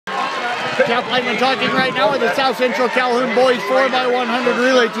Jeff Blankman talking right now with the South Central Calhoun Boys 4x100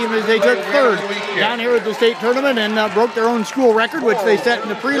 relay team as they took third down here at the state tournament and broke their own school record, which they set in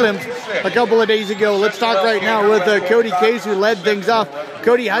the prelims a couple of days ago. Let's talk right now with Cody Case, who led things off.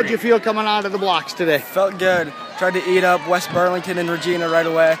 Cody, how'd you feel coming out of the blocks today? Felt good. Tried to eat up West Burlington and Regina right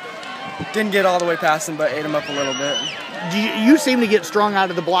away. Didn't get all the way past them, but ate them up a little bit. You seem to get strong out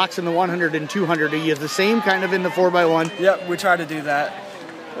of the blocks in the 100 and 200. Are you the same kind of in the 4x1? Yep, we try to do that.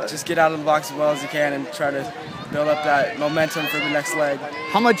 Just get out of the blocks as well as you can and try to build up that momentum for the next leg.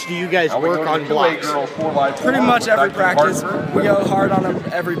 How much do you guys work on blocks? Pretty much every practice. We go hard on them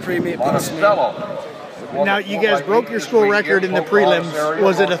every pre-meet, post-meet. Now, you guys broke your school record in the prelims.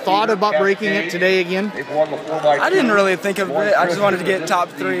 Was it a thought about breaking it today again? I didn't really think of it. I just wanted to get top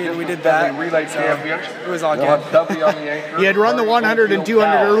 3, and we did that. So it was all good. You had run the 100 and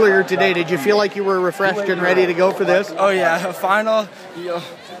 200 earlier today. Did you feel like you were refreshed and ready to go for this? Oh, yeah. A final,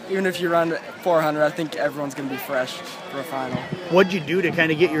 even if you run 400, I think everyone's going to be fresh for a final. What'd you do to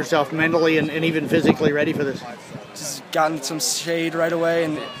kind of get yourself mentally and even physically ready for this? Just gotten some shade right away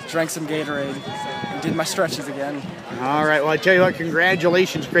and drank some Gatorade. Did my stretches again. All right, well, I tell you what,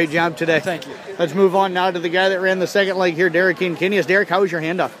 congratulations. Great job today. Thank you. Let's move on now to the guy that ran the second leg here, Derek Kinius. Derek, how was your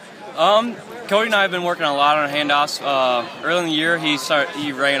handoff? Cody and I have been working a lot on handoffs. Early in the year, he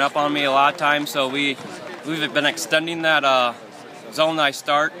ran up on me a lot of times, so we've been extending that zone that I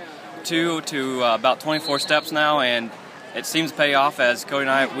start to about 24 steps now, and it seems to pay off as Cody and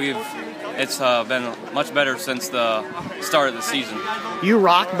I, it's been much better since the start of the season. You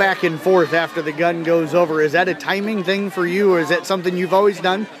rock back and forth after the gun goes over. Is that a timing thing for you, or is that something you've always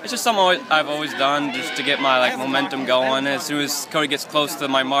done? It's just something I've always done just to get my momentum going. As soon as Cody gets close to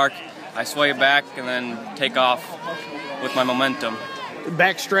my mark, I sway back and then take off with my momentum.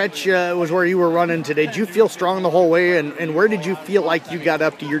 Backstretch was where you were running today. Did you feel strong the whole way, and where did you feel like you got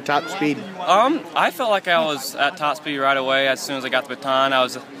up to your top speed? I felt like I was at top speed right away. As soon as I got the baton, I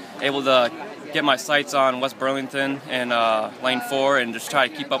was able to get my sights on West Burlington and lane 4 and just try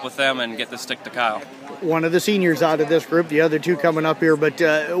to keep up with them and get the stick to Kyle. One of the seniors out of this group, the other two coming up here, but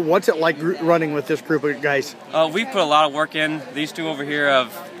what's it like running with this group of guys? We put a lot of work in. These two over here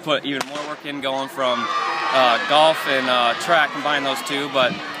have put even more work in, going from golf and track, combining those two,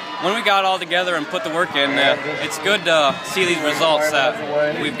 but when we got all together and put the work in, it's good to see these results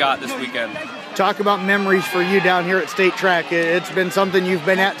that we've got this weekend. Talk about memories for you down here at State Track. It's been something you've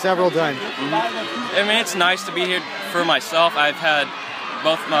been at several times. I mean, it's nice to be here for myself. I've had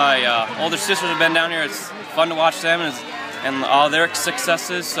both my older sisters have been down here. It's fun to watch them and all their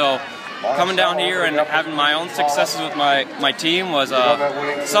successes. So coming down here and having my own successes with my team was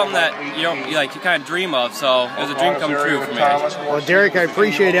something that you kind of dream of. So it was a dream come true for me. Well, Derek, I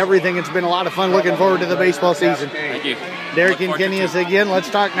appreciate everything. It's been a lot of fun. Looking forward to the baseball season. Thank you. Derek and Kinius again. Let's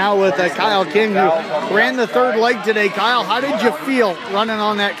talk now with Kyle King, who ran the third leg today. Kyle, how did you feel running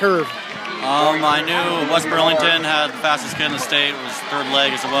on that curve? I knew West Burlington had the fastest kid in the state. It was third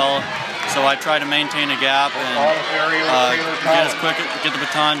leg as well. So I tried to maintain a gap and get the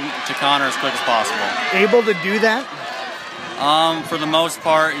baton to Connor as quick as possible. Able to do that? For the most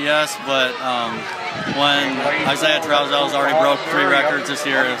part, yes, but when Isaiah Trousdale's already broke 3 records this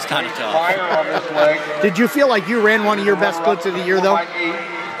year, it was kind of tough. Did you feel like you ran one of your best splits of the year, though?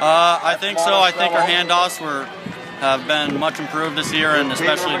 I think so. I think our handoffs have been much improved this year, and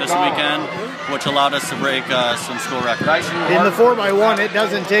especially this weekend, which allowed us to break some school records. In the 4x1, it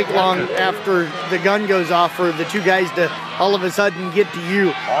doesn't take long after the gun goes off for the two guys to all of a sudden get to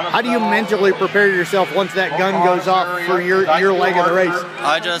you. How do you mentally prepare yourself once that gun goes off for your leg of the race?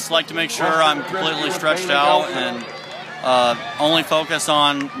 I just like to make sure I'm completely stretched out and only focus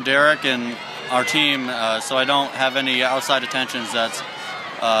on Derek and our team, so I don't have any outside attentions that's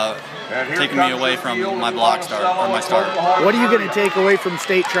taking me away from my block start or my start. What are you going to take away from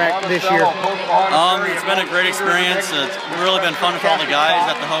State Track this year? It's been a great experience. It's really been fun with all the guys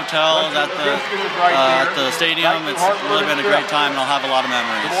at the hotels, at the stadium. It's really been a great time, and I'll have a lot of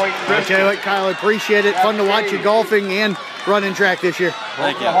memories. I tell you what, Kyle, I appreciate it. Fun to watch you golfing and running track this year.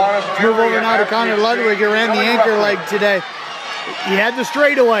 Thank you. Let's move over now to Connor Ludwig, who ran the anchor leg today. He had the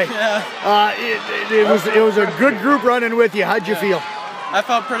straightaway. Yeah. It was a good group running with you. How'd you feel? I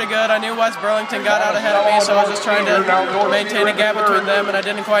felt pretty good. I knew West Burlington got out ahead of me, so I was just trying to maintain a gap between them, and I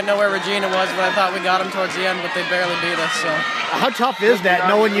didn't quite know where Regina was, but I thought we got them towards the end, but they barely beat us. So. How tough is that,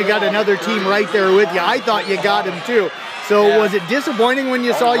 knowing you got another team right there with you? I thought you got him too. So was it disappointing when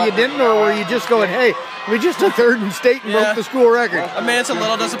you saw you didn't, or were you just going, hey, we just took third in state and broke the school record? I mean, it's a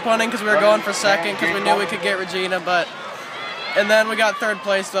little disappointing because we were going for second because we knew we could get Regina, and then we got third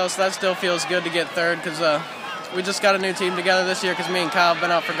place though, so that still feels good to get third because we just got a new team together this year because me and Kyle have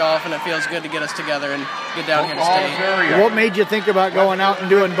been out for golf, and it feels good to get us together and get down here to state. What made you think about going out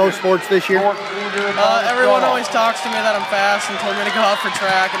and doing both sports this year? Everyone always talks to me that I'm fast and told me to go out for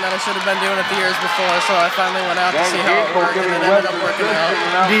track and that I should have been doing it the years before, so I finally went out to see how it worked, and it ended up working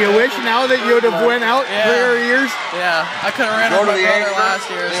out. Do you wish now that you would have went out for years? Yeah, I could have ran with my brother last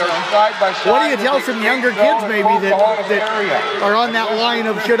year. So. What do you tell some younger kids maybe that are on that line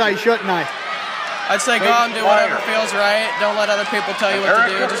of should I, shouldn't I? I'd say go out and do whatever feels right. Don't let other people tell you what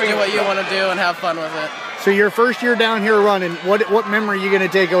to do. Just do what you want to do and have fun with it. So your first year down here running, what memory are you going to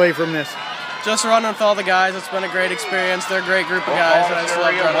take away from this? Just running with all the guys. It's been a great experience. They're a great group of guys, and I just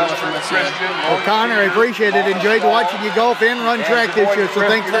love running with them this year. Well, Connor, I appreciate it. Enjoyed watching you golf and run track this year, so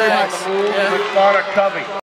thanks very much. Yeah.